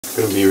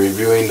Going to be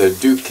reviewing the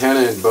Duke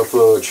Cannon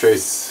Buffalo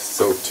Trace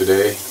soap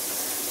today.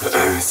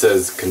 It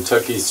says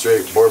Kentucky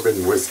Straight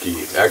Bourbon Whiskey,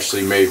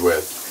 actually made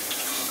with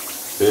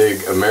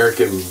big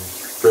American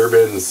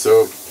bourbon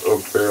soap,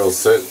 oak barrel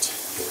scent,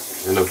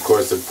 and of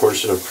course a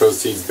portion of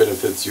proceeds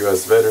benefits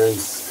U.S.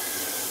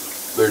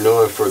 veterans. They're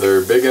known for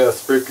their big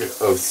ass brick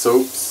of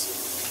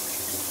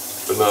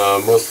soaps and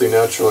mostly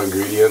natural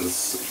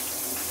ingredients,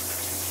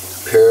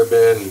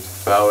 paraben,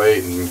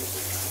 phthalate, and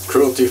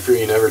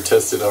cruelty-free, never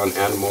tested on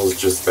animals,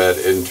 just bad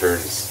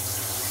interns.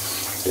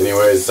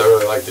 Anyways, I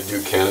really like the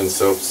Duke Cannon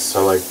soaps.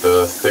 I like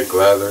the thick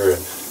lather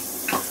and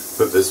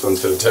put this one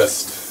to the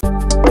test.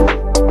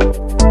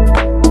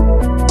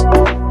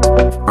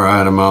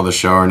 Alright, I'm out of the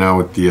shower now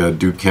with the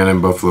Duke Cannon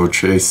Buffalo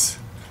Trace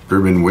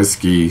Bourbon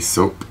Whiskey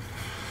soap.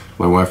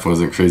 My wife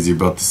wasn't crazy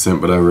about the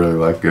scent, but I really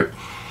like it.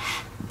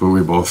 But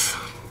we both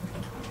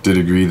did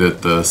agree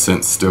that the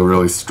scent's still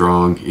really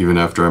strong even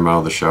after I'm out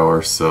of the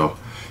shower, so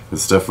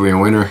it's definitely a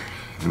winner.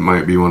 It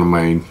might be one of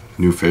my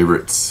new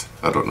favorites.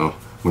 I don't know.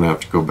 I'm gonna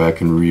have to go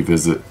back and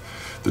revisit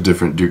the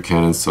different Duke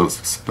Cannon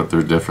soaps, but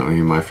they're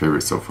definitely my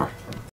favorite so far.